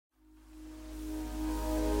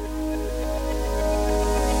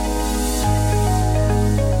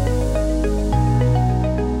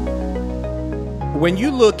When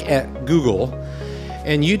you look at Google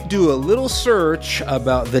and you do a little search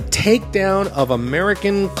about the takedown of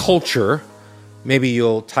American culture, maybe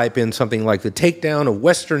you'll type in something like the takedown of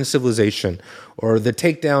Western civilization or the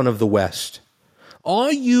takedown of the West.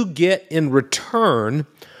 All you get in return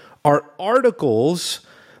are articles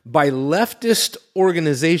by leftist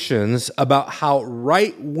organizations about how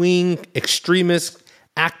right-wing extremists,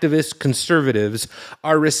 activists, conservatives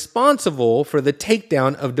are responsible for the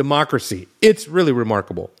takedown of democracy. It's really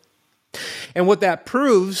remarkable. And what that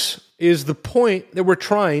proves is the point that we're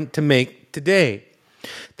trying to make today,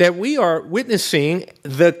 that we are witnessing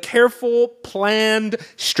the careful, planned,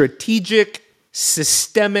 strategic,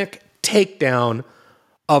 systemic takedown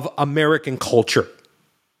of American culture.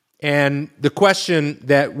 And the question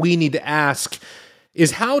that we need to ask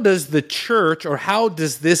is, how does the church, or how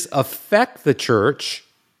does this affect the church,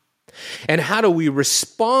 and how do we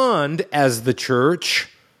respond as the church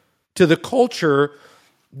to the culture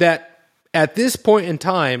that at this point in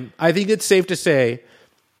time, I think it's safe to say,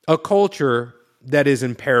 a culture that is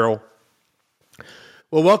in peril?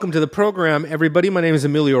 Well, welcome to the program, everybody. My name is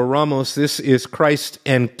Emilio Ramos. This is Christ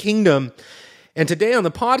and Kingdom. And today on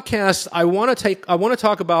the podcast, I want to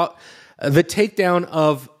talk about the takedown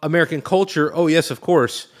of American culture. Oh, yes, of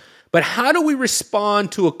course. But how do we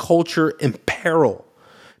respond to a culture in peril?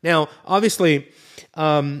 Now, obviously,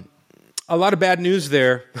 a lot of bad news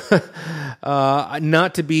there.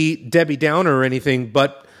 Not to be Debbie Downer or anything,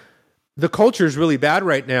 but the culture is really bad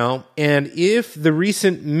right now. And if the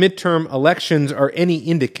recent midterm elections are any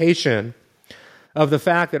indication of the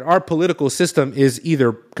fact that our political system is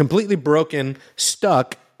either completely broken,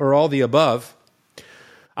 stuck, or all the above,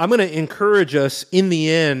 I'm going to encourage us in the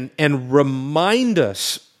end and remind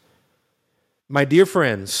us, my dear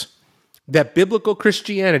friends, that biblical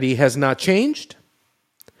Christianity has not changed,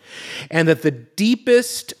 and that the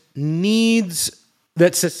deepest needs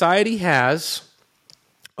that society has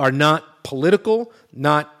are not political,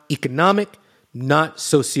 not economic, not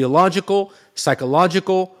sociological,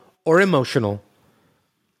 psychological, or emotional.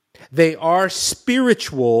 They are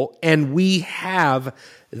spiritual, and we have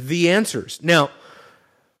the answers. Now,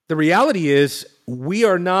 the reality is we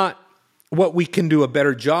are not. What we can do a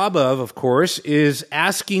better job of course, is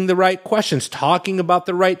asking the right questions, talking about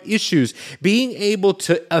the right issues, being able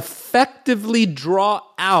to effectively draw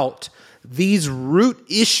out these root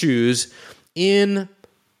issues in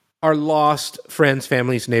our lost friends,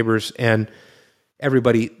 families, neighbors, and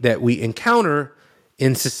everybody that we encounter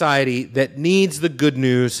in society that needs the good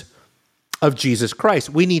news of Jesus Christ.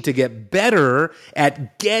 We need to get better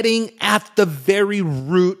at getting at the very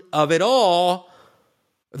root of it all,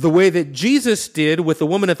 the way that Jesus did with the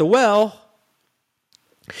woman at the well.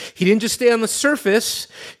 He didn't just stay on the surface.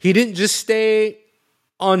 He didn't just stay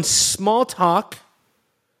on small talk.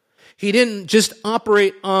 He didn't just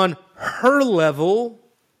operate on her level.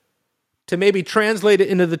 To maybe translate it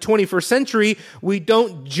into the 21st century, we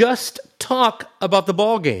don't just talk about the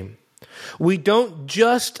ball game. We don't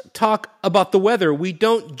just talk about the weather. We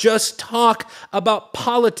don't just talk about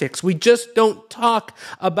politics. We just don't talk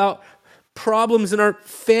about problems in our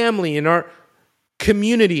family, in our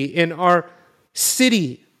community, in our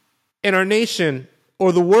city, in our nation,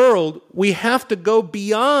 or the world. We have to go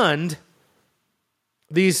beyond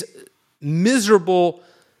these miserable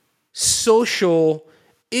social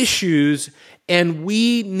issues, and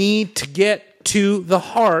we need to get to the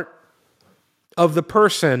heart of the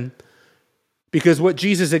person, because what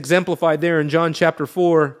Jesus exemplified there in John chapter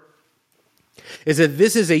 4 is that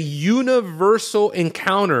this is a universal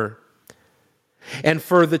encounter. And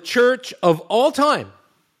for the church of all time,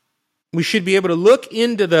 we should be able to look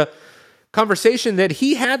into the conversation that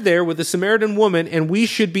he had there with the Samaritan woman, and we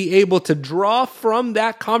should be able to draw from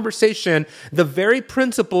that conversation the very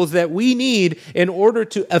principles that we need in order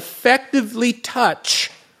to effectively touch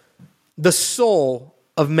the soul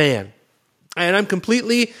of man. And I'm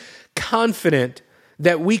completely confident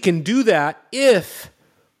that we can do that if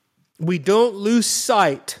we don't lose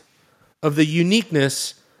sight of the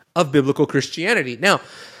uniqueness of biblical Christianity. Now,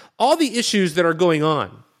 all the issues that are going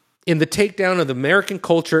on in the takedown of the American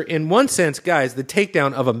culture, in one sense, guys, the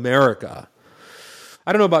takedown of America.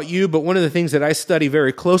 I don't know about you, but one of the things that I study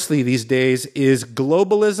very closely these days is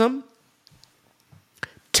globalism,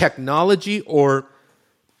 technology or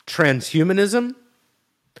transhumanism,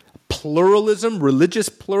 pluralism, religious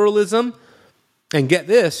pluralism, and get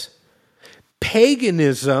this,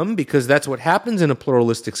 paganism, because that's what happens in a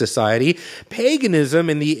pluralistic society, paganism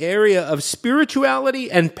in the area of spirituality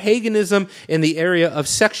and paganism in the area of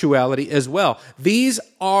sexuality as well. These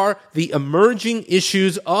are the emerging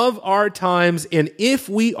issues of our times, and if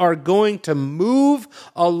we are going to move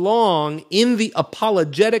along in the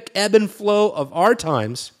apologetic ebb and flow of our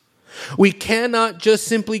times, we cannot just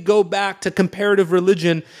simply go back to comparative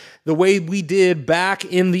religion the way we did back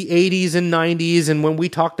in the 80s and 90s, and when we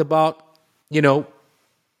talked about,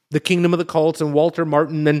 the kingdom of the cults and Walter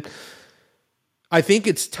Martin. And I think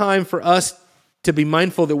it's time for us to be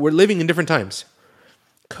mindful that we're living in different times.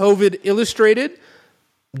 COVID illustrated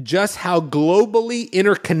just how globally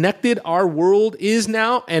interconnected our world is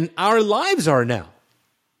now and our lives are now.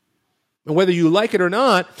 And whether you like it or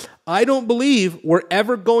not, I don't believe we're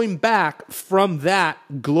ever going back from that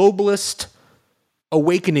globalist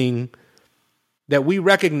awakening, that we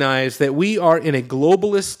recognize that we are in a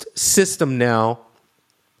globalist system now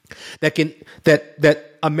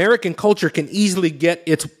that American culture can easily get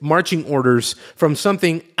its marching orders from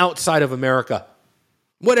something outside of America.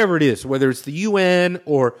 Whatever it is, whether it's the UN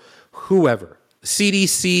or whoever,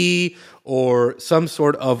 CDC or some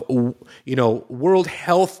sort of, World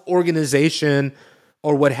Health Organization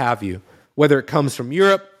or what have you, whether it comes from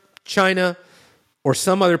Europe, China, or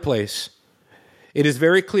some other place. It is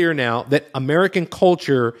very clear now that American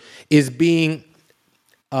culture is being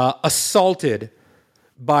assaulted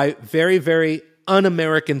by very, very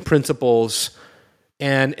un-American principles.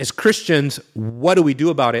 And as Christians, what do we do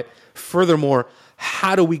about it? Furthermore,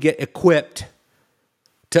 how do we get equipped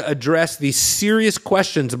to address these serious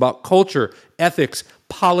questions about culture, ethics,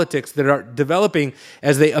 politics that are developing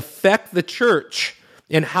as they affect the church?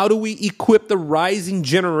 And how do we equip the rising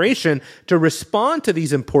generation to respond to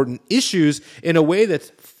these important issues in a way that's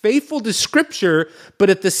faithful to Scripture, but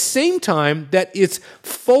at the same time that it's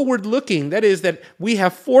forward-looking? That is, that we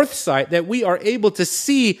have foresight, that we are able to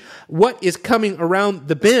see what is coming around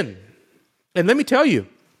the bend. And let me tell you,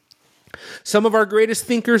 some of our greatest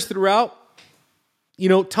thinkers throughout,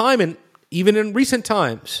 time, and even in recent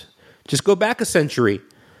times, just go back a century.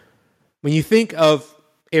 When you think of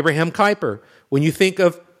Abraham Kuyper, when you think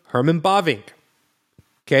of Herman Bavinck,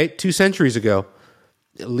 2 centuries ago,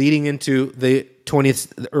 leading into the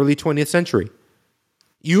early 20th century,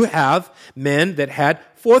 you have men that had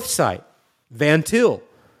foresight. Van Til.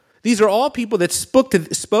 These are all people that spoke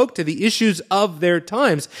to the issues of their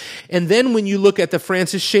times. And then when you look at the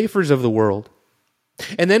Francis Schaeffers of the world,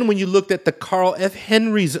 and then when you looked at the Carl F.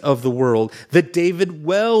 Henrys of the world, the David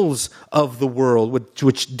Wells of the world,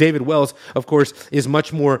 which David Wells, of course, is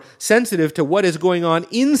much more sensitive to what is going on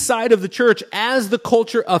inside of the church as the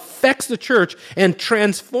culture affects the church and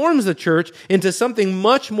transforms the church into something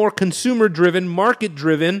much more consumer-driven,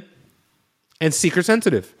 market-driven, and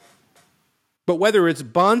seeker-sensitive. But whether it's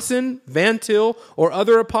Bonson, Van Til, or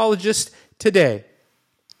other apologists today,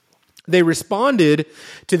 they responded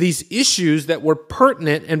to these issues that were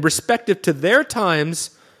pertinent and respective to their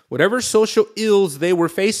times, whatever social ills they were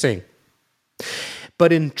facing.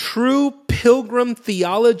 But in true pilgrim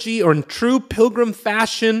theology, or in true pilgrim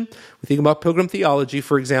fashion, we think about pilgrim theology,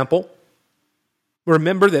 for example,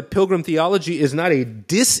 remember that pilgrim theology is not a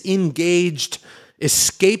disengaged,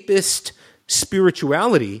 escapist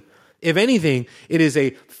spirituality. If anything, it is a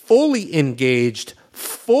fully engaged,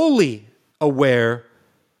 fully aware,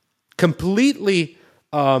 completely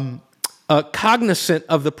cognizant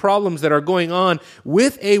of the problems that are going on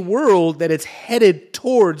with a world that is headed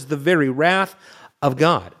towards the very wrath of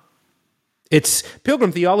God.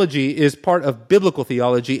 Pilgrim theology is part of biblical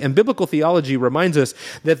theology, and biblical theology reminds us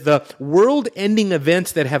that the world-ending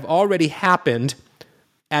events that have already happened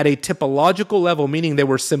at a typological level, meaning they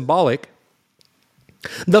were symbolic,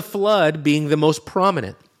 the flood being the most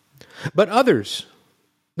prominent, but others,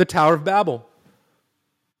 the Tower of Babel,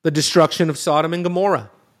 the destruction of Sodom and Gomorrah,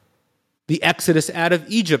 the Exodus out of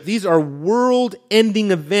Egypt. These are world-ending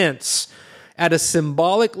events at a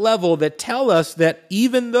symbolic level that tell us that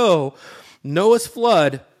even though Noah's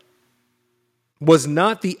flood was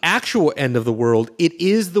not the actual end of the world, it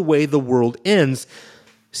is the way the world ends.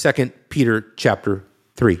 2 Peter chapter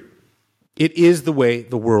 3. It is the way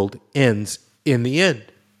the world ends in the end.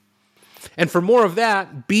 And for more of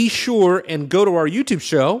that, be sure and go to our YouTube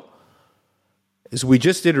show, as we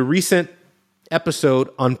just did a recent episode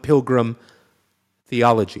on pilgrim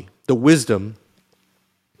theology, the wisdom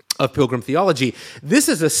of pilgrim theology. This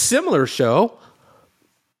is a similar show,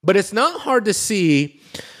 but it's not hard to see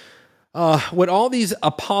what all these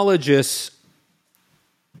apologists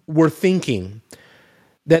were thinking.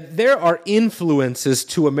 that there are influences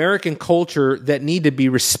to American culture that need to be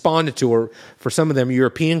responded to, or for some of them,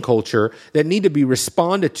 European culture, that need to be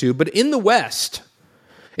responded to. But in the West,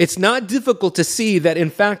 it's not difficult to see that, in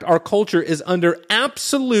fact, our culture is under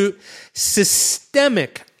absolute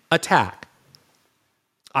systemic attack.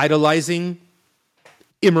 Idolizing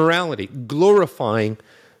immorality, glorifying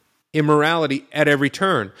immorality at every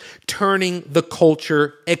turn, turning the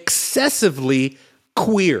culture excessively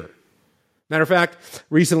queer. Matter of fact,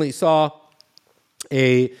 recently saw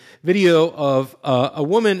a video of a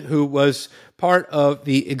woman who was part of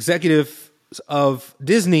the executive of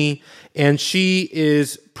Disney, and she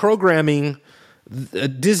is programming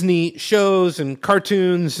Disney shows and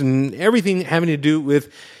cartoons and everything having to do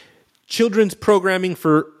with children's programming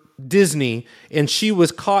for Disney, and she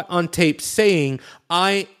was caught on tape saying,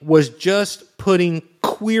 "I was just putting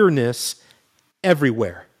queerness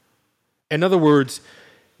everywhere." In other words,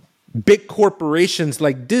 big corporations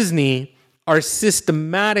like Disney are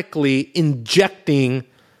systematically injecting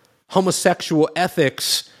homosexual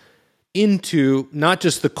ethics into not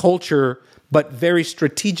just the culture, but very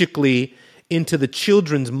strategically into the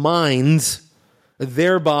children's minds,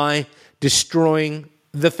 thereby destroying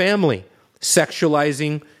the family,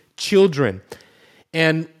 sexualizing children.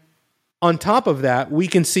 And on top of that, we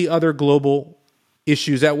can see other global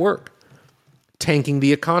issues at work, tanking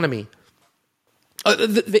the economy.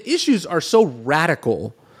 The issues are so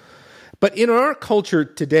radical, but in our culture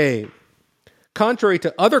today, contrary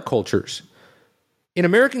to other cultures, in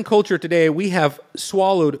American culture today, we have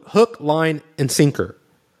swallowed hook, line, and sinker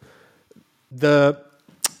the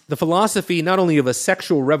philosophy not only of a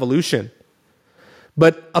sexual revolution,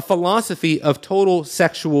 but a philosophy of total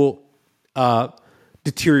sexual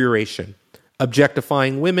deterioration,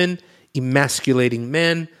 objectifying women, emasculating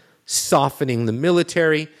men, softening the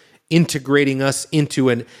military, integrating us into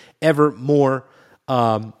an ever more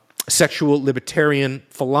sexual libertarian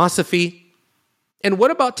philosophy. And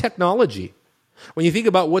what about technology? When you think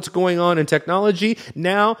about what's going on in technology,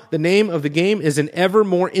 now the name of the game is an ever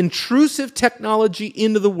more intrusive technology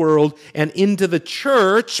into the world and into the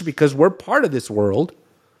church, because we're part of this world,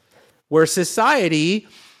 where society,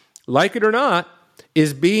 like it or not,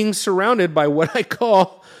 is being surrounded by what I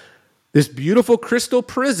call this beautiful crystal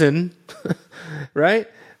prison, right?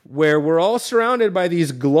 Where we're all surrounded by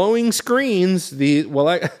these glowing screens.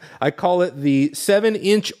 I call it the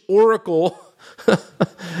 7-inch oracle,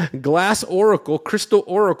 glass oracle, crystal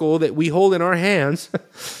oracle that we hold in our hands.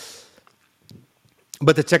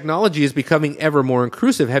 But the technology is becoming ever more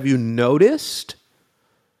intrusive. Have you noticed?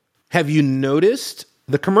 Have you noticed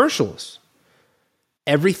the commercials?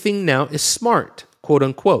 Everything now is smart, quote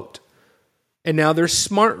unquote. And now there's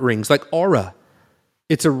smart rings like Aura.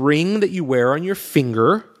 It's a ring that you wear on your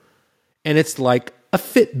finger, and it's like a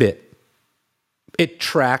Fitbit. It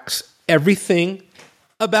tracks everything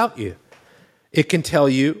about you. It can tell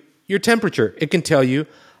you your temperature. It can tell you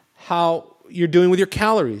how you're doing with your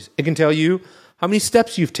calories. It can tell you how many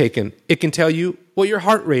steps you've taken. It can tell you what your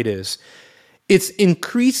heart rate is. It's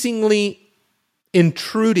increasingly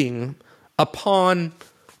intruding upon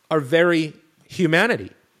our very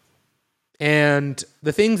humanity. And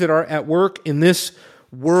the things that are at work in this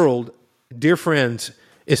world, dear friends,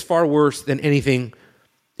 is far worse than anything.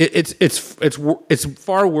 It's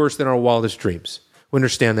far worse than our wildest dreams. We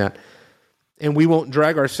understand that. And we won't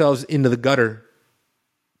drag ourselves into the gutter,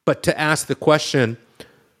 but to ask the question,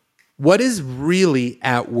 what is really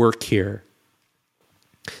at work here?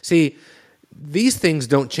 See, these things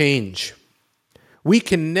don't change. We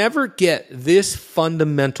can never get this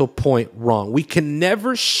fundamental point wrong. We can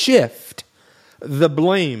never shift the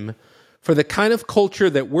blame for the kind of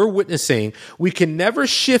culture that we're witnessing. We can never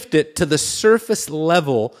shift it to the surface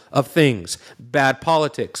level of things. Bad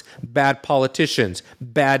politics, bad politicians,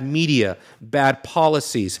 bad media, bad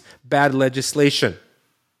policies, bad legislation.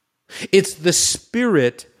 It's the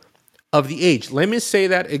spirit of the age. Let me say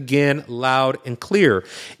that again loud and clear.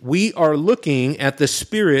 We are looking at the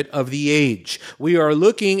spirit of the age. We are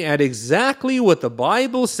looking at exactly what the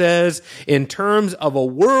Bible says in terms of a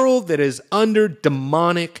world that is under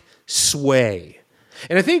demonic sway.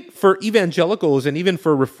 And I think for evangelicals and even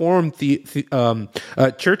for Reformed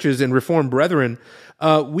churches and Reformed brethren,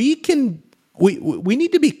 we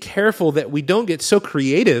need to be careful that we don't get so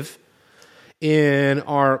creative in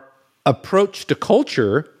our approach to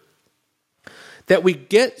culture that we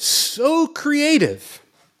get so creative,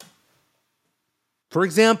 for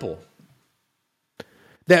example,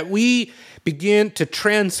 that we begin to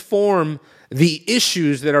transform the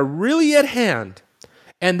issues that are really at hand,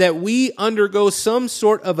 and that we undergo some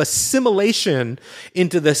sort of assimilation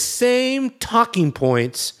into the same talking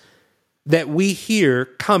points that we hear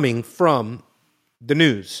coming from the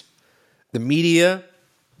news, the media,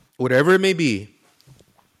 whatever it may be,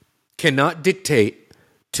 cannot dictate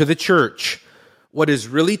to the church what is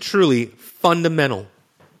really truly fundamental,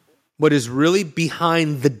 what is really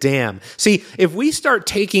behind the dam. See, if we start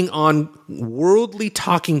taking on worldly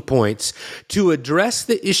talking points to address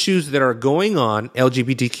the issues that are going on,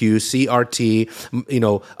 LGBTQ,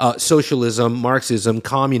 CRT, socialism, Marxism,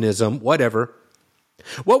 communism, whatever,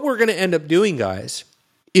 what we're going to end up doing, guys,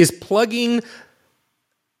 is plugging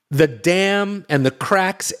the dam and the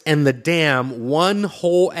cracks and the dam one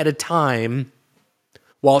hole at a time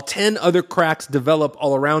while 10 other cracks develop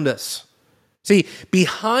all around us. See,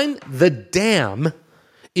 behind the dam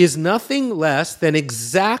is nothing less than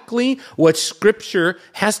exactly what Scripture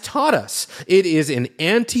has taught us. It is an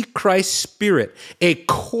antichrist spirit, a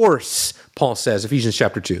course, Paul says, Ephesians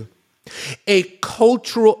chapter 2, a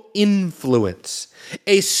cultural influence,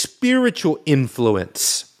 a spiritual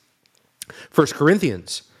influence. 1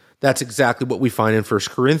 Corinthians, that's exactly what we find in 1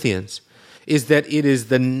 Corinthians, is that it is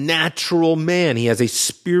the natural man. He has a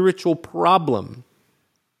spiritual problem.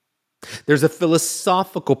 There's a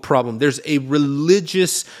philosophical problem. There's a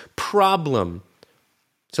religious problem.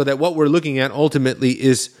 So that what we're looking at ultimately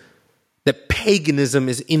is that paganism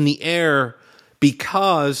is in the air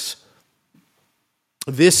because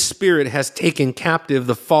this spirit has taken captive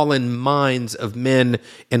the fallen minds of men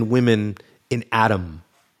and women in Adam.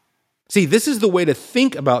 See, this is the way to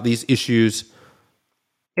think about these issues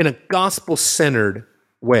in a gospel-centered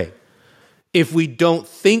way. If we don't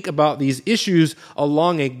think about these issues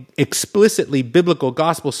along an explicitly biblical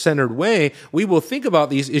gospel-centered way, we will think about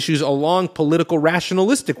these issues along political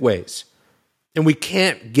rationalistic ways. And we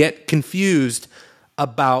can't get confused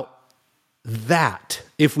about that.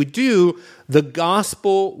 If we do, the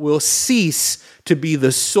gospel will cease to be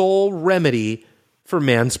the sole remedy for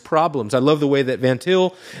man's problems. I love the way that Van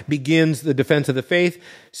Til begins the defense of the faith,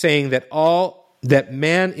 saying that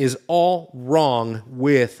man is all wrong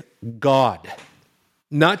with God.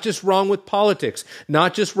 Not just wrong with politics,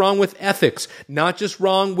 not just wrong with ethics, not just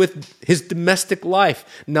wrong with his domestic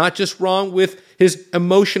life, not just wrong with his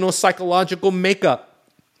emotional, psychological makeup.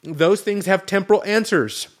 Those things have temporal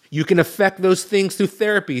answers. You can affect those things through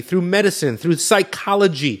therapy, through medicine, through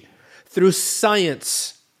psychology, through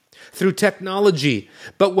science, through technology.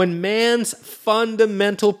 But when man's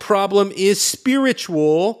fundamental problem is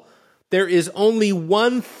spiritual, there is only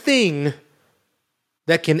one thing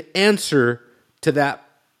that can answer to that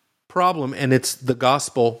problem, and it's the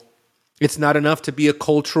gospel. It's not enough to be a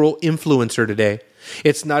cultural influencer today.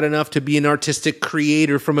 It's not enough to be an artistic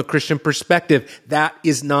creator from a Christian perspective. That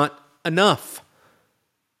is not enough.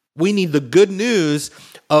 We need the good news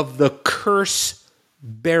of the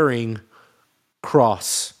curse-bearing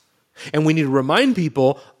cross. And we need to remind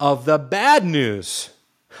people of the bad news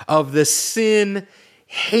of the sin-hating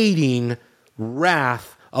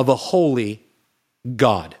wrath of a holy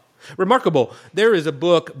God. Remarkable. There is a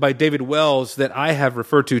book by David Wells that I have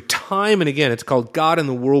referred to time and again. It's called God in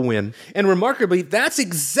the Whirlwind. And remarkably, that's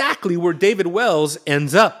exactly where David Wells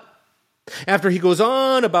ends up. After he goes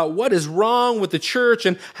on about what is wrong with the church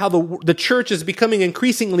and how the church is becoming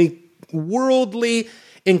increasingly worldly,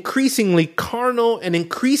 increasingly carnal, and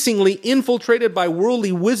increasingly infiltrated by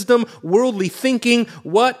worldly wisdom, worldly thinking,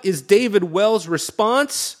 what is David Wells'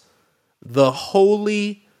 response? The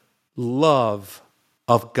holy love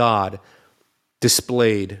of God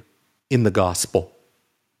displayed in the gospel.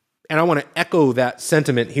 And I want to echo that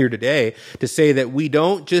sentiment here today to say that we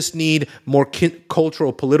don't just need more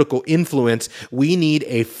cultural political influence. We need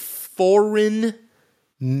a foreign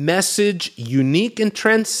message, unique and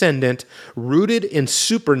transcendent, rooted in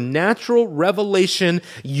supernatural revelation,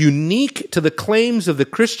 unique to the claims of the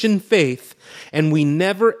Christian faith. And we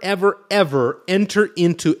never, ever, ever enter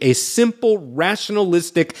into a simple,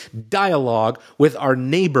 rationalistic dialogue with our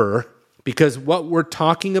neighbor, because what we're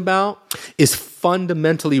talking about is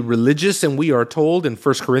fundamentally religious, and we are told in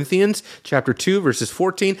 1 Corinthians chapter 2, verses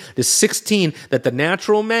 14 to 16, that the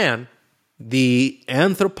natural man, the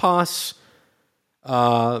anthropos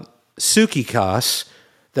psychikos,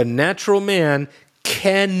 the natural man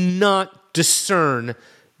cannot discern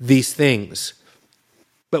these things.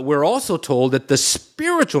 But we're also told that the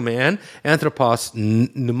spiritual man, anthropos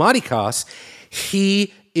pneumatikos,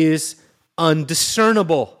 he is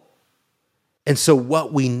undiscernible. And so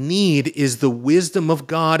what we need is the wisdom of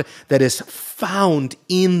God that is found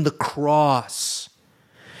in the cross.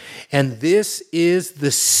 And this is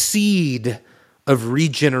the seed of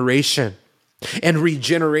regeneration. And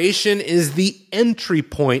regeneration is the entry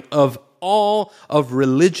point of all of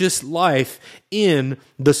religious life in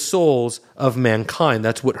the souls of mankind.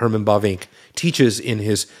 That's what Herman Bavinck teaches in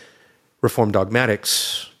his Reformed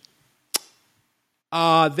Dogmatics.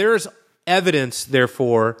 There's evidence,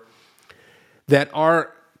 therefore, that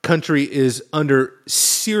our country is under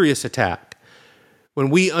serious attack. When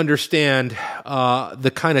we understand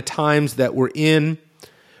the kind of times that we're in,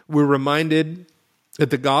 we're reminded that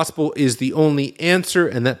the gospel is the only answer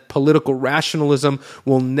and that political rationalism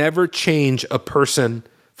will never change a person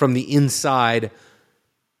from the inside.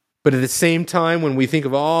 But at the same time, when we think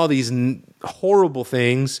of all these horrible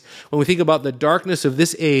things, when we think about the darkness of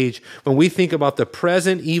this age, when we think about the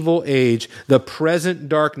present evil age, the present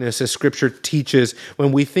darkness, as Scripture teaches,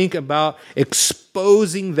 when we think about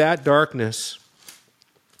exposing that darkness,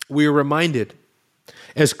 we are reminded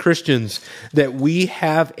as Christians that we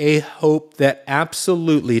have a hope that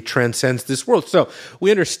absolutely transcends this world. So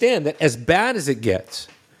we understand that as bad as it gets,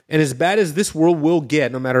 and as bad as this world will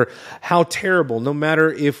get, no matter how terrible, no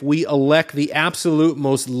matter if we elect the absolute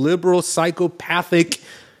most liberal, psychopathic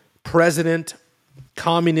president,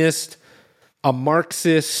 communist, a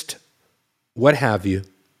Marxist, what have you,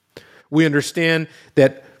 we understand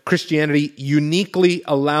that Christianity uniquely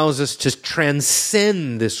allows us to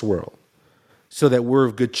transcend this world so that we're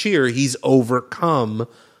of good cheer. He's overcome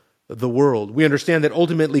the world. We understand that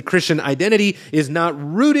ultimately Christian identity is not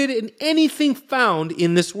rooted in anything found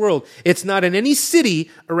in this world. It's not in any city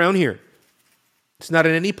around here. It's not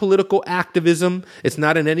in any political activism. It's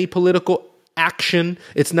not in any political action.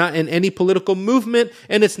 It's not in any political movement,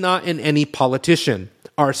 and it's not in any politician.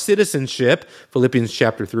 Our citizenship, Philippians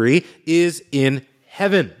chapter 3, is in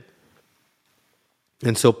heaven.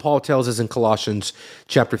 And so Paul tells us in Colossians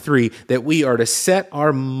chapter 3 that we are to set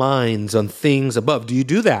our minds on things above. Do you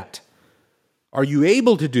do that? Are you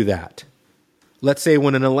able to do that? Let's say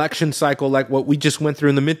when an election cycle like what we just went through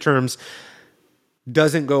in the midterms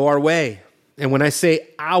doesn't go our way. And when I say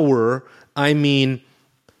our, I mean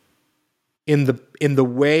in the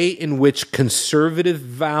way in which conservative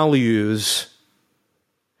values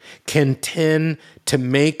can tend to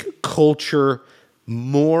make culture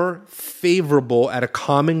more favorable at a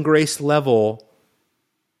common grace level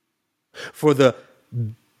for the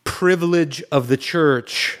privilege of the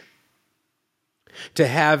church to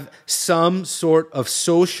have some sort of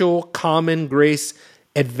social common grace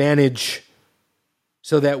advantage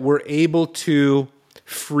so that we're able to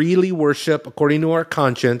freely worship according to our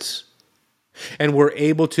conscience and we're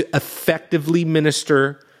able to effectively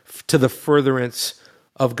minister to the furtherance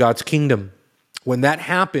of God's kingdom. When that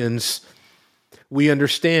happens, we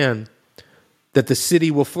understand that the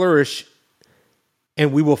city will flourish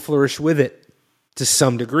and we will flourish with it to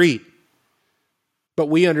some degree. But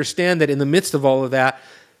we understand that in the midst of all of that,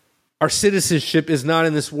 our citizenship is not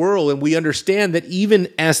in this world, and we understand that even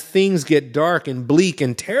as things get dark and bleak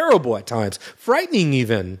and terrible at times, frightening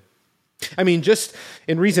even. I mean, just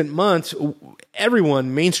in recent months,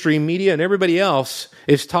 everyone, mainstream media and everybody else,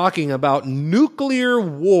 is talking about nuclear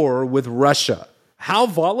war with Russia. How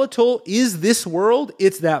volatile is this world?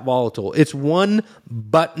 It's that volatile. It's one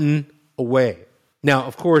button away. Now,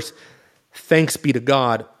 of course, thanks be to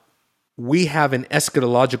God, we have an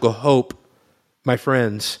eschatological hope, my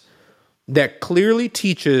friends, that clearly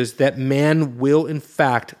teaches that man will, in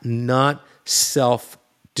fact, not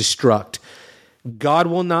self-destruct. God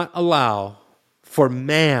will not allow for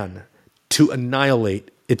man to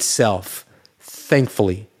annihilate itself,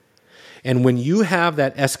 thankfully. And when you have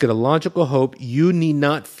that eschatological hope, you need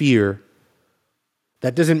not fear.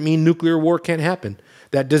 That doesn't mean nuclear war can't happen.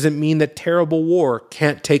 That doesn't mean that terrible war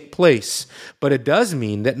can't take place. But it does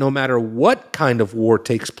mean that no matter what kind of war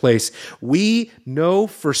takes place, we know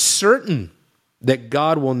for certain that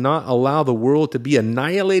God will not allow the world to be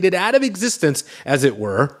annihilated out of existence, as it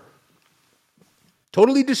were,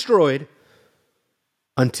 totally destroyed,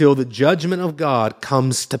 until the judgment of God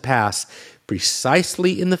comes to pass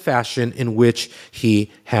precisely in the fashion in which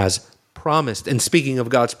he has promised. And speaking of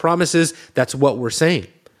God's promises, that's what we're saying.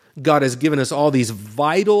 God has given us all these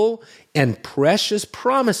vital and precious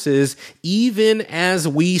promises, even as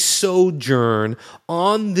we sojourn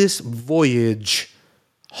on this voyage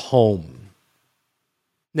home.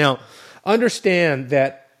 Now, understand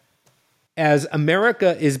that as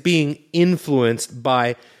America is being influenced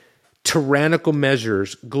by tyrannical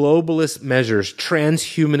measures, globalist measures,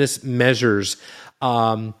 transhumanist measures,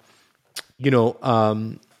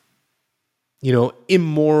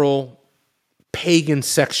 immoral, pagan,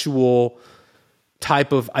 sexual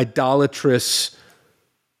type of idolatrous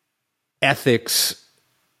ethics,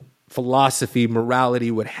 philosophy, morality,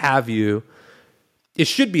 what have you, it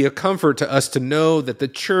should be a comfort to us to know that the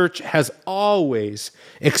church has always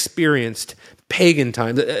experienced pagan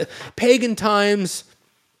times. Pagan times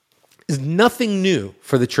is nothing new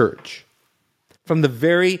for the church. From the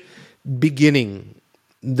very beginning,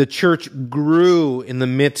 the church grew in the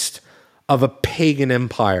midst of a pagan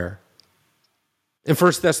empire. In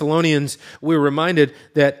 1 Thessalonians, we're reminded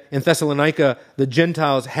that in Thessalonica, the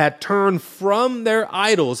Gentiles had turned from their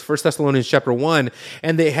idols, 1 Thessalonians chapter 1,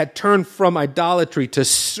 and they had turned from idolatry to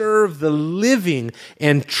serve the living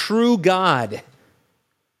and true God.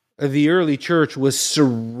 The early church was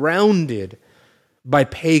surrounded by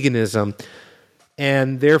paganism.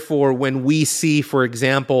 And therefore, when we see, for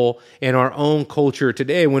example, in our own culture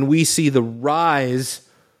today, when we see the rise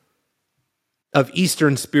of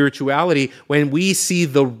Eastern spirituality, when we see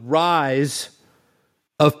the rise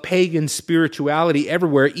of pagan spirituality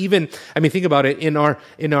everywhere, even, I mean, think about it, in our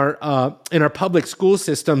public school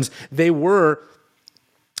systems, they were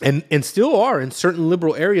and still are in certain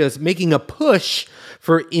liberal areas making a push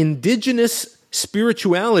for indigenous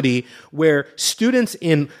spirituality, where students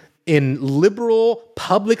in liberal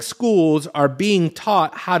public schools are being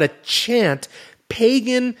taught how to chant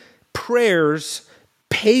pagan prayers,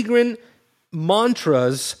 pagan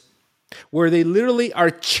mantras, where they literally are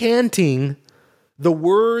chanting the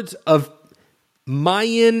words of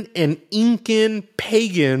Mayan and Incan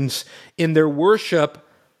pagans in their worship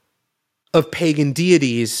of pagan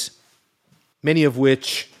deities, many of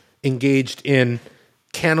which engaged in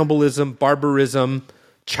cannibalism, barbarism,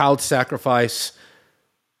 child sacrifice,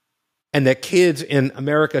 and that kids in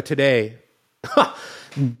America today,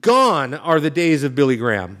 gone are the days of Billy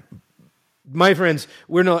Graham. My friends,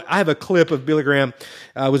 I have a clip of Billy Graham.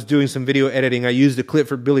 I was doing some video editing. I used a clip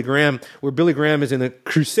for Billy Graham where Billy Graham is in a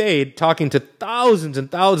crusade talking to thousands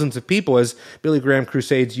and thousands of people, as Billy Graham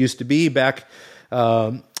crusades used to be back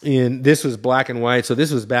this was black and white, so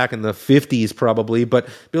this was back in the 50s probably, but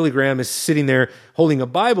Billy Graham is sitting there holding a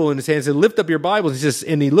Bible in his hand and says, "Lift up your Bibles."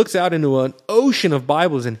 And he looks out into an ocean of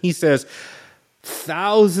Bibles and he says,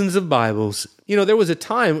 thousands of Bibles. You know, there was a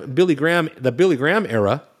time, the Billy Graham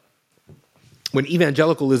era, when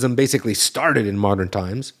evangelicalism basically started in modern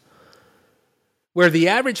times, where the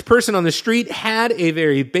average person on the street had a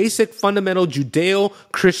very basic, fundamental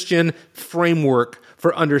Judeo-Christian framework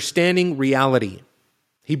for understanding reality.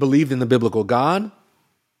 He believed in the biblical God.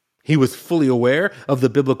 He was fully aware of the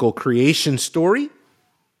biblical creation story.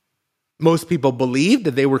 Most people believed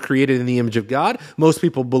that they were created in the image of God. Most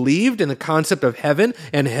people believed in the concept of heaven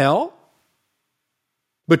and hell.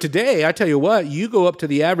 But today, I tell you what, you go up to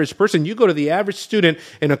the average person, you go to the average student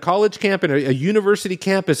in a college campus, a university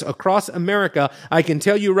campus across America, I can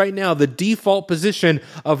tell you right now, the default position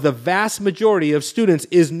of the vast majority of students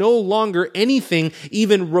is no longer anything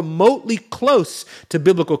even remotely close to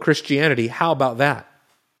biblical Christianity. How about that?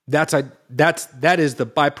 That is the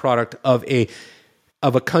byproduct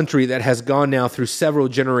of a country that has gone now through several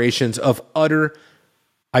generations of utter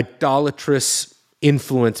idolatrous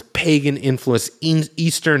influence, pagan influence,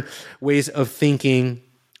 Eastern ways of thinking,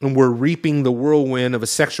 and we're reaping the whirlwind of a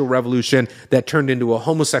sexual revolution that turned into a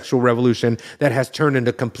homosexual revolution that has turned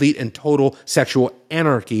into complete and total sexual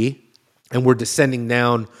anarchy, and we're descending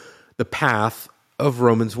down the path of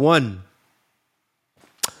Romans 1.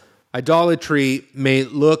 Idolatry may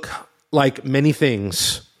look like many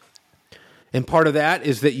things, and part of that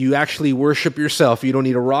is that you actually worship yourself. You don't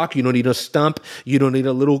need a rock, you don't need a stump, you don't need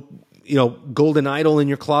a little golden idol in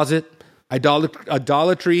your closet.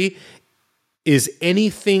 Idolatry is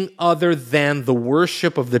anything other than the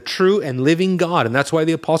worship of the true and living God. And that's why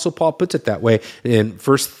the Apostle Paul puts it that way in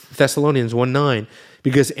 1 Thessalonians 1:9.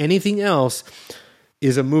 Because anything else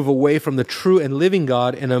is a move away from the true and living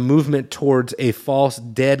God and a movement towards a false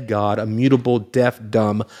dead God, a mutable, deaf,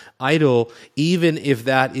 dumb idol, even if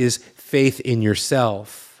that is faith in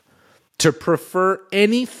yourself. To prefer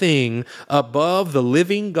anything above the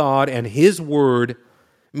living God and His Word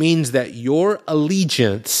means that your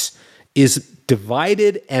allegiance is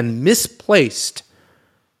divided and misplaced.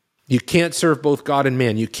 You can't serve both God and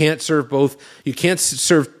man. You can't serve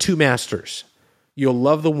two masters. You'll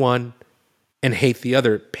love the one and hate the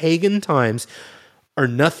other. Pagan times are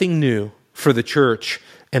nothing new for the church,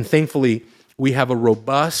 and thankfully we have a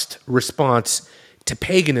robust response to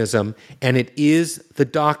paganism, and it is the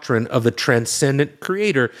doctrine of the transcendent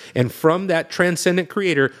creator. And from that transcendent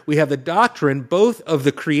creator, we have the doctrine both of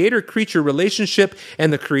the creator-creature relationship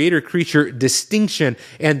and the creator-creature distinction.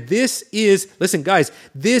 And this is, listen guys,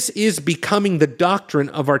 this is becoming the doctrine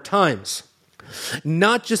of our times.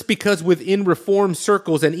 Not just because within Reformed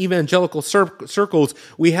circles and evangelical circles,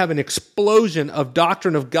 we have an explosion of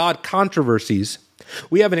doctrine of God controversies,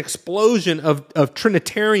 We have an explosion of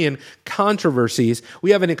Trinitarian controversies.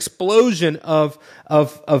 We have an explosion of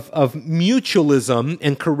mutualism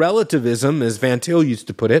and correlativism, as Van Til used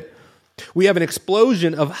to put it. We have an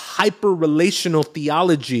explosion of hyper-relational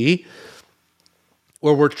theology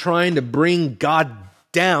where we're trying to bring God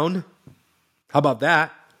down. How about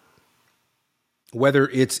that? Whether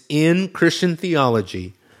it's in Christian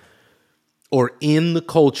theology or in the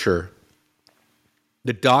culture,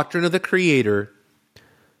 the doctrine of the Creator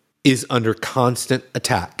is under constant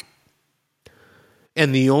attack.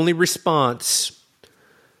 And the only response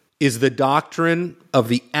is the doctrine of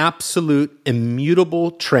the absolute,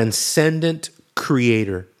 immutable, transcendent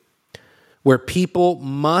Creator, where people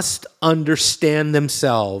must understand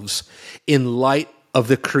themselves in light of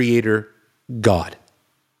the Creator God.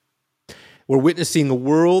 We're witnessing a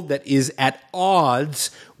world that is at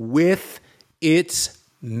odds with its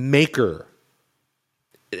Maker.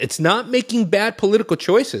 It's not making bad political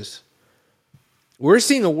choices. We're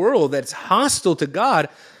seeing a world that's hostile to God.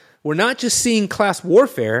 We're not just seeing class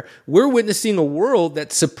warfare. We're witnessing a world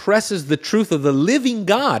that suppresses the truth of the living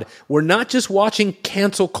God. We're not just watching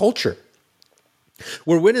cancel culture.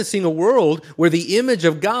 We're witnessing a world where the image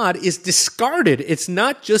of God is discarded. It's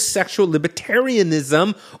not just sexual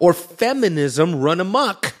libertarianism or feminism run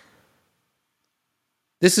amok.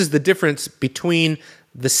 This is the difference between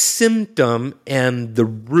the symptom and the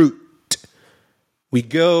root. We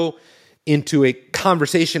go into a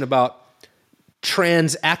conversation about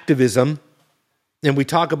trans activism, and we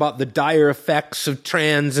talk about the dire effects of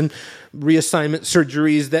trans and reassignment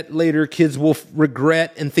surgeries that later kids will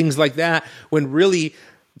regret and things like that, when really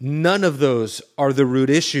none of those are the root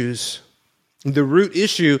issues. The root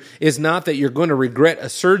issue is not that you're going to regret a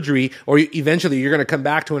surgery or eventually you're going to come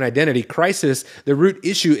back to an identity crisis. The root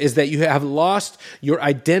issue is that you have lost your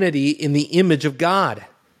identity in the image of God,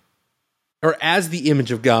 or as the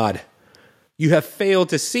image of God. You have failed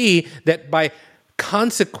to see that by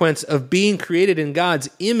consequence of being created in God's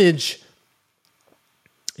image,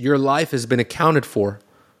 your life has been accounted for.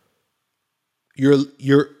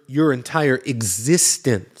 Your entire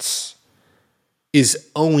existence is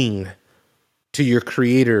owing to your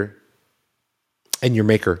Creator and your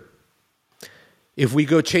Maker. If we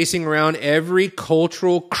go chasing around every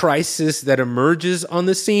cultural crisis that emerges on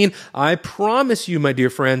the scene, I promise you, my dear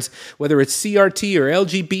friends, whether it's CRT or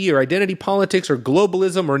LGB or identity politics or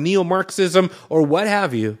globalism or neo-Marxism or what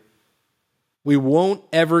have you, we won't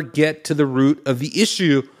ever get to the root of the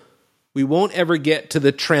issue. We won't ever get to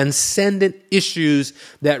the transcendent issues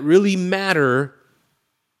that really matter.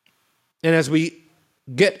 And as we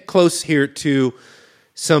get close here to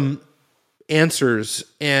some answers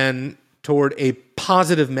and toward a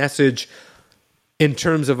positive message in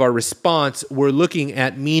terms of our response, we're looking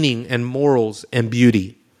at meaning and morals and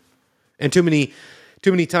beauty. And too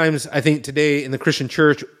many times, I think today in the Christian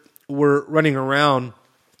church, we're running around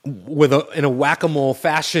in a whack-a-mole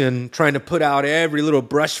fashion, trying to put out every little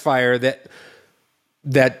brush fire that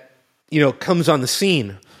comes on the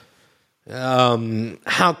scene.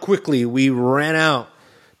 How quickly we ran out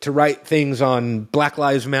to write things on Black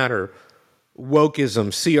Lives Matter, wokeism,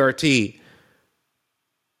 CRT,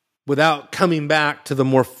 without coming back to the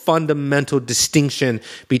more fundamental distinction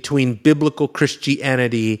between biblical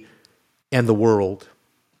Christianity and the world.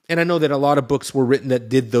 And I know that a lot of books were written that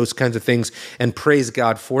did those kinds of things, and praise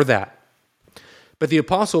God for that. But the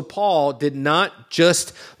Apostle Paul did not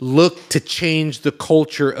just look to change the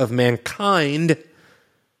culture of mankind.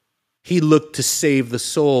 He looked to save the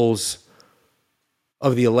souls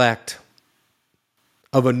of the elect,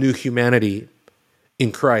 of a new humanity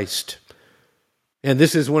in Christ. And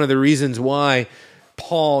this is one of the reasons why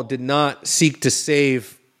Paul did not seek to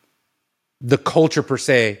save the culture per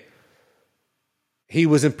se. He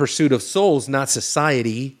was in pursuit of souls, not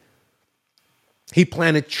society. He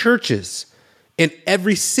planted churches in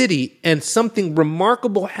every city, and something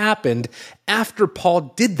remarkable happened after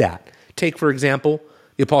Paul did that. Take, for example,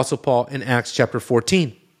 the Apostle Paul in Acts chapter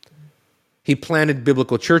 14. He planted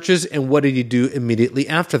biblical churches, and what did he do immediately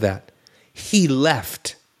after that? He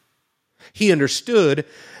left. He understood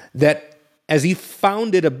that as he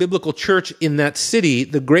founded a biblical church in that city,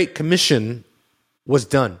 the Great Commission was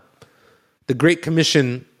done. The Great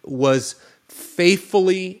Commission was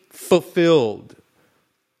faithfully fulfilled.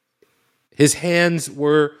 His hands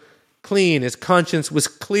were clean. His conscience was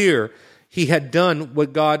clear. He had done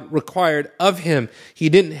what God required of him. He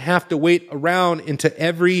didn't have to wait around into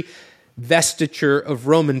every vesture of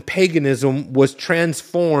Roman paganism was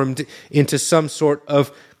transformed into some sort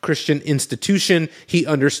of Christian institution. He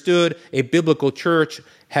understood a biblical church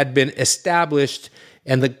had been established,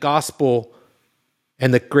 and the gospel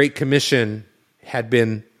and the Great Commission had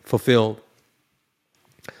been fulfilled.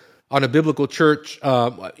 On a biblical church,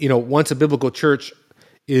 once a biblical church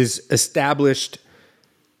is established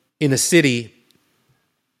in a city,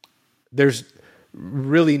 there's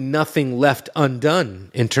really nothing left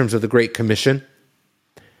undone in terms of the Great Commission.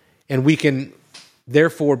 And we can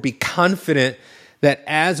therefore be confident that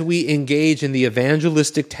as we engage in the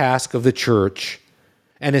evangelistic task of the church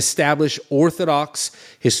and establish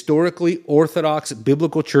historically orthodox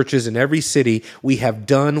biblical churches in every city, we have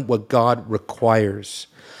done what God requires.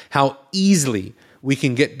 How easily we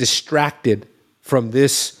can get distracted from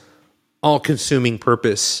this all-consuming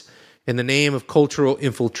purpose. In the name of cultural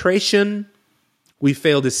infiltration, we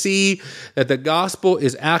fail to see that the gospel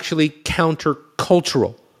is actually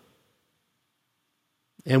countercultural.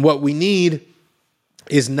 And what we need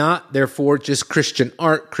is not, therefore, just Christian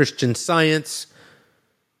art, Christian science.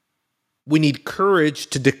 We need courage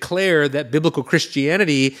to declare that biblical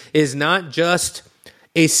Christianity is not just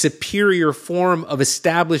a superior form of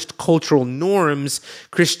established cultural norms.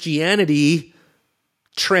 Christianity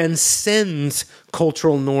transcends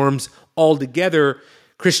cultural norms altogether.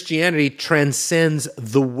 Christianity transcends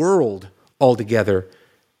the world altogether.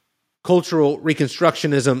 Cultural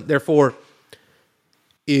reconstructionism, therefore,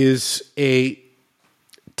 is a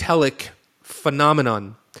telic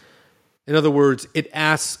phenomenon. In other words, it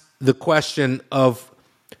asks the question of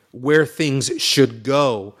where things should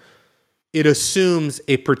go. It assumes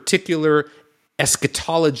a particular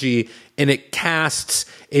eschatology and it casts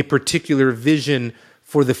a particular vision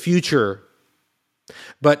for the future.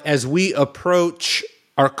 But as we approach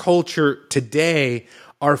our culture today,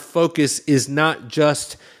 our focus is not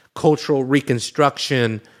just cultural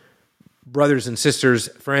reconstruction, brothers and sisters,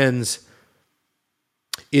 friends.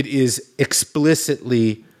 It is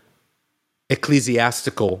explicitly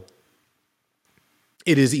ecclesiastical.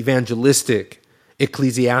 It is evangelistic,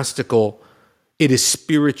 ecclesiastical. It is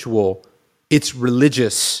spiritual. It's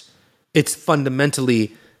religious. It's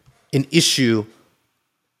fundamentally an issue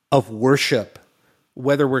of worship,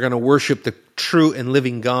 whether we're going to worship the true and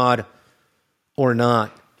living God or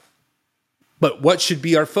not. But what should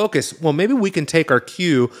be our focus? Well, maybe we can take our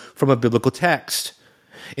cue from a biblical text.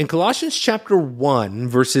 In Colossians chapter 1,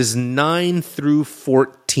 verses 9 through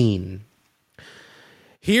 14,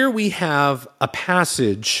 here we have a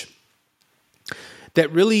passage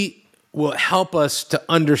that really will help us to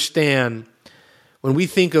understand when we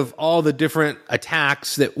think of all the different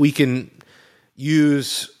attacks that we can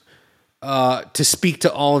use to speak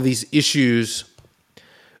to all of these issues.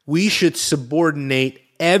 We should subordinate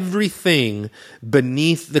everything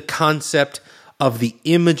beneath the concept of the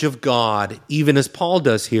image of God, even as Paul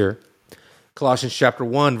does here. Colossians chapter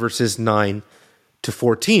 1, verses 9 to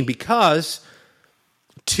 14. Because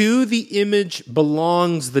to the image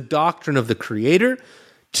belongs the doctrine of the Creator.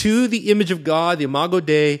 To the image of God, the imago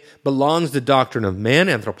Dei, belongs the doctrine of man,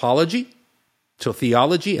 anthropology. So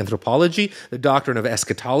theology, anthropology, the doctrine of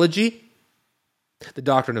eschatology, the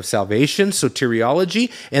doctrine of salvation,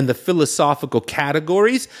 soteriology, and the philosophical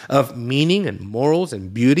categories of meaning and morals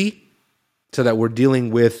and beauty, so that we're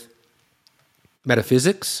dealing with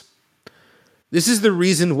metaphysics. This is the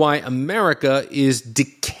reason why America is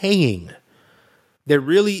decaying. There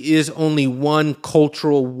really is only one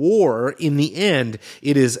cultural war in the end.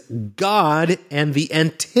 It is God and the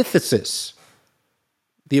antithesis.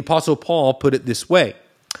 The Apostle Paul put it this way.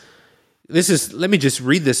 Let me just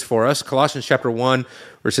read this for us. Colossians chapter 1,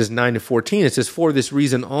 verses 9 to 14. It says, "For this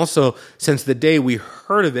reason also, since the day we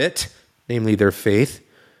heard of it," namely their faith,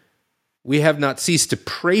 "we have not ceased to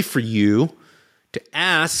pray for you, to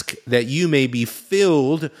ask that you may be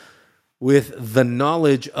filled with the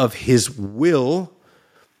knowledge of his will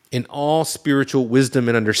in all spiritual wisdom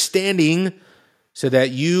and understanding, so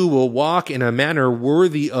that you will walk in a manner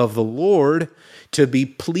worthy of the Lord, to be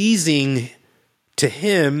pleasing to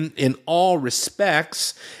him in all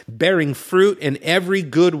respects, bearing fruit in every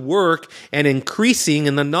good work and increasing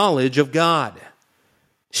in the knowledge of God,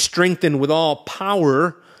 strengthened with all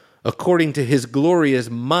power according to his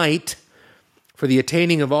glorious might, for the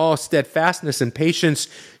attaining of all steadfastness and patience,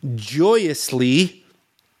 joyously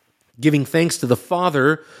giving thanks to the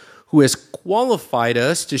Father who has qualified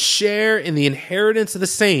us to share in the inheritance of the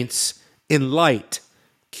saints in light."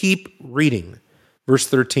 Keep reading. Verse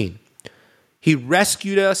 13. "He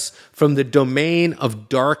rescued us from the domain of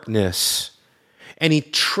darkness, and he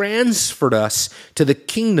transferred us to the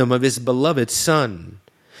kingdom of his beloved Son,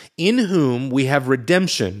 in whom we have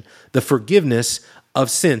redemption, the forgiveness of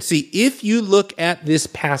sins." See, if you look at this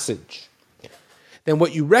passage, then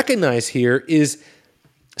what you recognize here is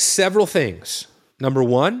several things. Number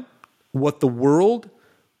one, what the world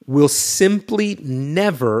will simply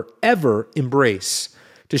never, ever embrace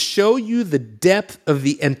to show you the depth of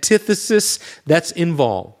the antithesis that's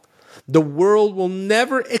involved. The world will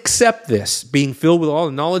never accept this, being filled with all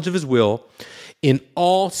the knowledge of his will, in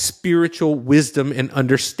all spiritual wisdom and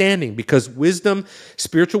understanding, because wisdom,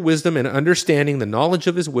 spiritual wisdom and understanding, the knowledge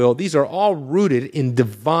of his will, these are all rooted in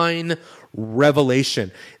divine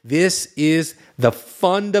revelation. This is the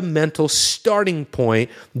fundamental starting point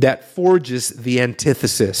that forges the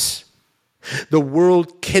antithesis. The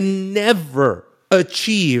world can never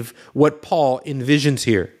achieve what Paul envisions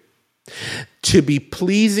here, to be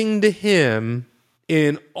pleasing to him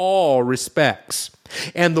in all respects.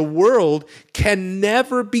 And the world can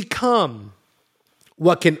never become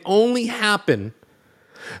what can only happen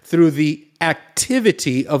through the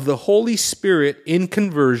activity of the Holy Spirit in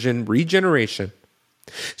conversion, regeneration,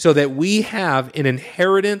 so that we have an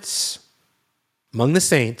inheritance among the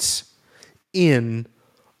saints in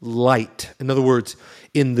light. In other words,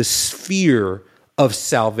 in the sphere of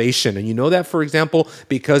salvation. And you know that, for example,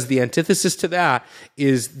 because the antithesis to that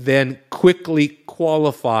is then quickly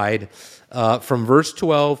qualified from verse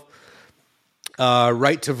 12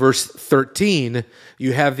 right to verse 13.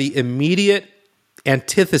 You have the immediate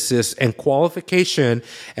antithesis and qualification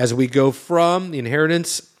as we go from the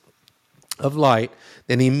inheritance of light,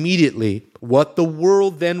 then immediately what the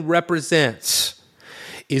world then represents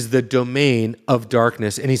is the domain of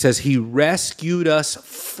darkness. And he says he rescued us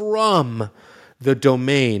from the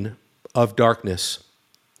domain of darkness,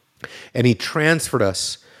 and he transferred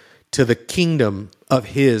us to the kingdom of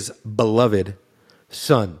his beloved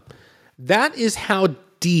Son. That is how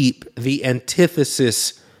deep the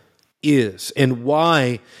antithesis is, and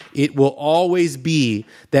why it will always be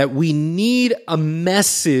that we need a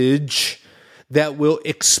message that will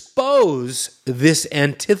expose this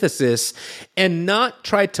antithesis and not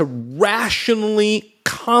try to rationally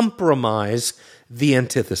compromise the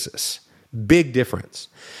antithesis. Big difference.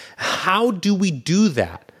 How do we do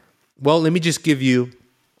that? Well, let me just give you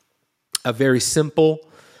a very simple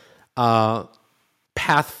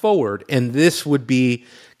path forward, and this would be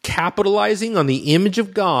capitalizing on the image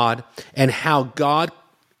of God and how God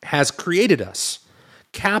has created us.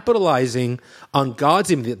 Capitalizing on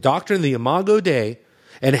God's image, the doctrine of the Imago Dei,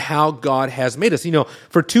 and how God has made us. You know,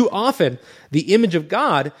 for too often, the image of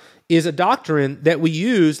God is a doctrine that we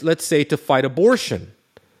use, let's say, to fight abortion.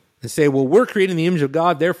 And say, well, we're creating the image of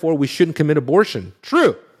God, therefore we shouldn't commit abortion.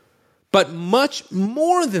 True. But much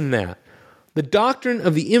more than that. The doctrine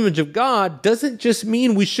of the image of God doesn't just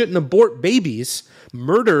mean we shouldn't abort babies,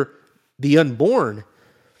 murder the unborn,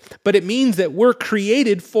 but it means that we're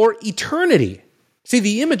created for eternity. See,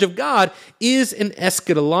 the image of God is an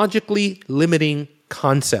eschatologically limiting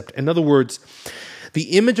concept. In other words,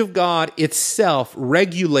 the image of God itself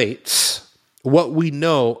regulates what we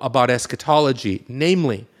know about eschatology,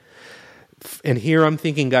 namely, and here I'm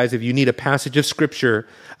thinking, guys, if you need a passage of Scripture,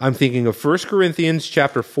 I'm thinking of 1 Corinthians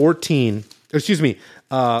chapter 15,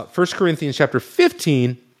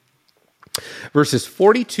 verses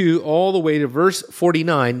 42 all the way to verse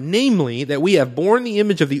 49, namely that we have borne the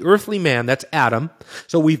image of the earthly man, that's Adam.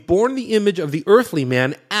 So we've borne the image of the earthly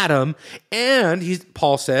man, Adam, and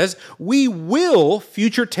Paul says, we will,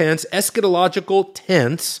 future tense, eschatological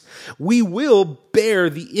tense, we will bear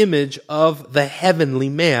the image of the heavenly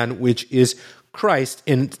man, which is Christ.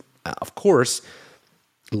 And of course,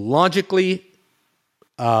 logically,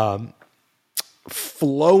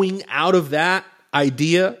 flowing out of that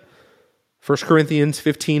idea, 1 Corinthians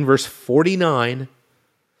 15, verse 49,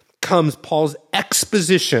 comes Paul's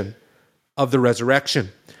exposition of the resurrection.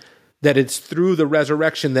 That it's through the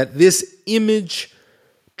resurrection that this image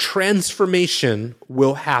transformation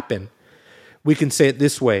will happen. We can say it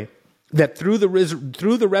this way, that through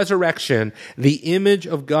the resurrection, the image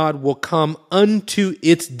of God will come unto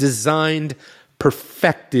its designed,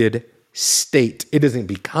 perfected state. It doesn't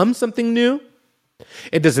become something new.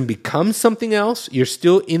 It doesn't become something else. You're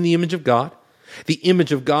still in the image of God. The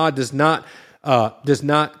image of God does not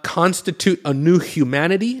constitute a new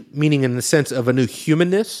humanity, meaning in the sense of a new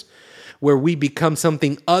humanness, where we become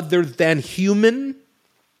something other than human.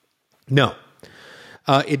 No,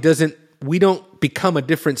 it doesn't. We don't become a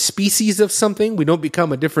different species of something. We don't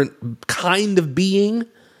become a different kind of being.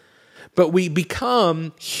 But we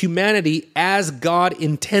become humanity as God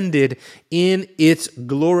intended in its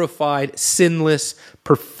glorified, sinless,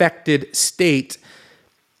 perfected state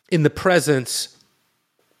in the presence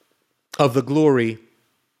of the glory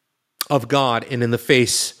of God and in the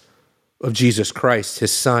face of Jesus Christ,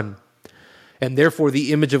 his Son. And therefore,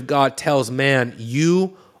 the image of God tells man,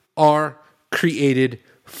 you are created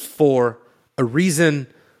for a reason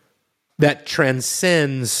that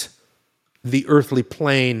transcends the earthly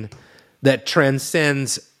plane, that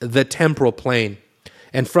transcends the temporal plane.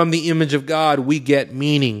 And from the image of God, we get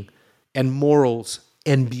meaning and morals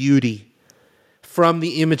and beauty. From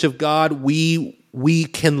the image of God, we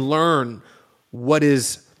can learn what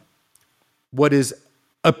is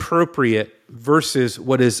appropriate versus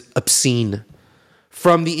what is obscene.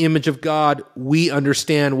 From the image of God, we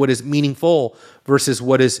understand what is meaningful versus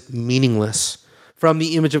what is meaningless. From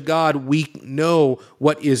the image of God, we know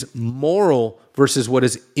what is moral versus what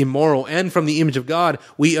is immoral. And from the image of God,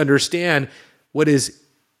 we understand what is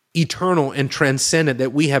eternal and transcendent,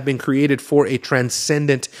 that we have been created for a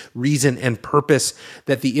transcendent reason and purpose,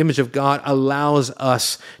 that the image of God allows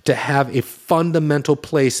us to have a fundamental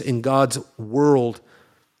place in God's world,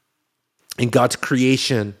 in God's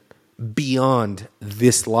creation, beyond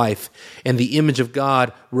this life. And the image of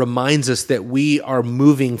God reminds us that we are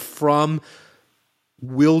moving from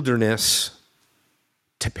wilderness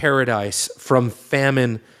to paradise, from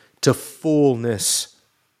famine to fullness.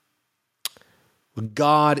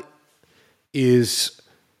 God is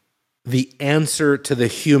the answer to the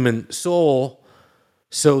human soul,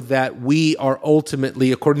 so that we are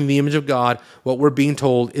ultimately, according to the image of God, what we're being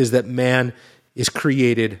told is that man is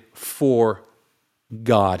created for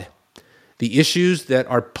God. The issues that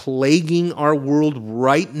are plaguing our world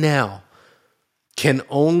right now can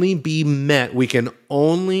only be met, we can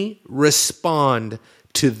only respond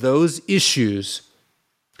to those issues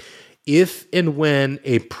if and when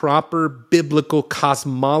a proper biblical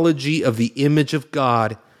cosmology of the image of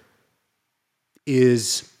God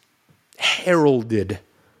is heralded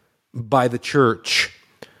by the church,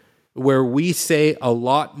 where we say a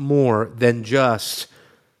lot more than just,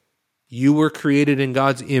 you were created in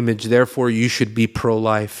God's image, therefore you should be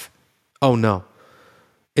pro-life. Oh no,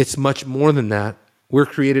 it's much more than that. We're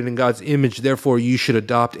created in God's image, therefore you should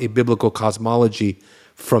adopt a biblical cosmology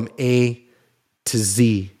from A to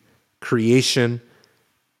Z, creation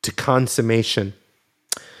to consummation.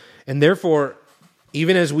 And therefore,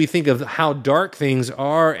 even as we think of how dark things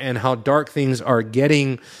are and how dark things are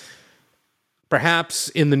getting, perhaps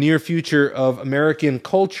in the near future of American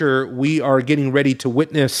culture, we are getting ready to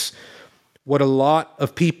witness what a lot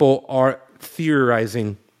of people are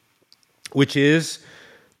theorizing, which is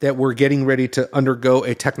that we're getting ready to undergo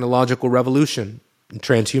a technological revolution in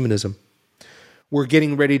transhumanism. We're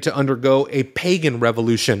getting ready to undergo a pagan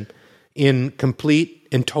revolution in complete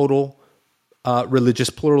and total religious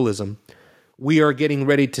pluralism. We are getting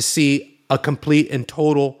ready to see a complete and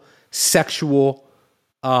total sexual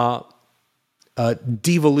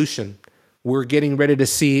devolution. We're getting ready to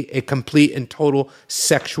see a complete and total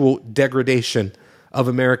sexual degradation of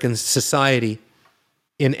American society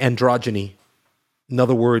in androgyny. In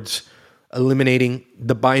other words, eliminating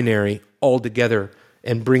the binary altogether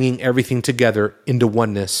and bringing everything together into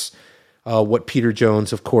oneness. What Peter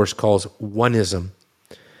Jones, of course, calls oneism.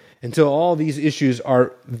 And so all these issues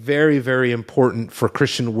are very, very important for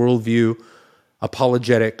Christian worldview,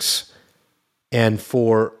 apologetics, and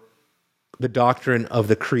for the doctrine of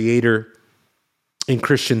the Creator in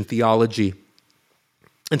Christian theology.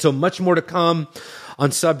 And so much more to come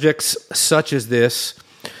on subjects such as this.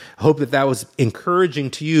 I hope that was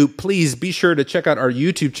encouraging to you. Please be sure to check out our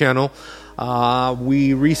YouTube channel.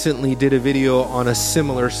 We recently did a video on a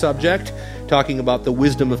similar subject, talking about the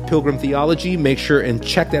wisdom of pilgrim theology. Make sure and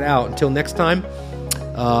check that out. Until next time,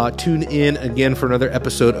 tune in again for another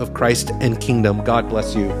episode of Christ and Kingdom. God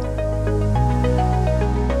bless you.